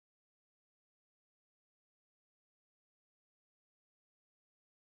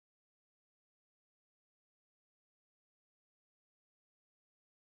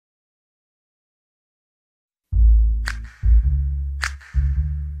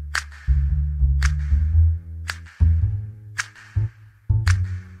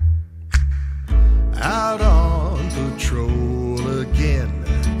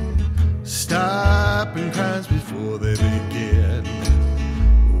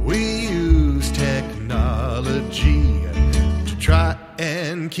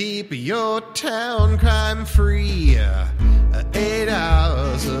keep your town crime free. 8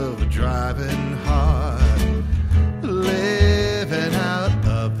 hours of driving hard, living out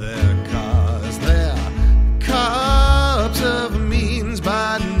of their cars. They're cops of means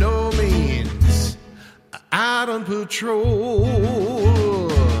by no means, out on patrol.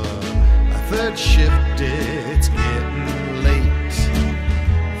 Third shift, it's getting late,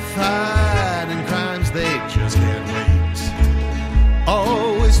 fighting crimes they just can't wait.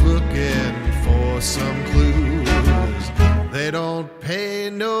 Always looking for some clues. They don't pay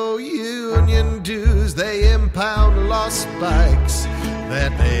no union dues. They impound lost bikes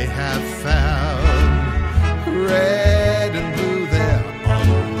that they have found. Red and blue, they're all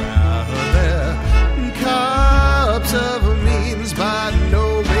around. They're cops of means by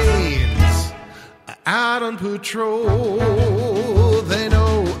no means, out on patrol. They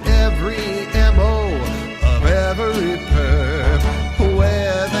know every MO of every perp,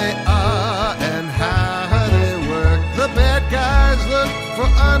 where they are and how they work. The bad guys look for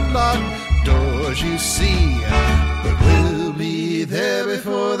unlocked doors, you see, but we'll be there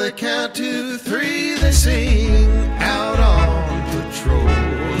before they count to 3. They sing out on patrol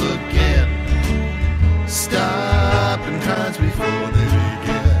again, stopping crimes before they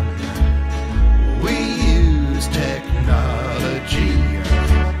begin. We use technology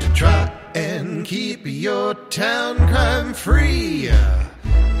to try and keep your town crime free.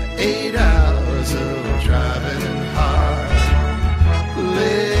 8 hours of driving hard,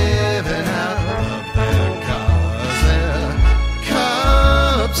 living out of their cars. They're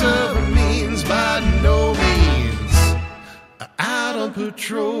cops of means by no means, out on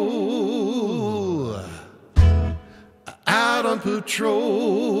patrol, out on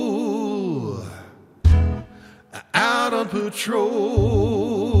patrol, out on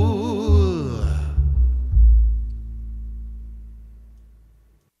patrol.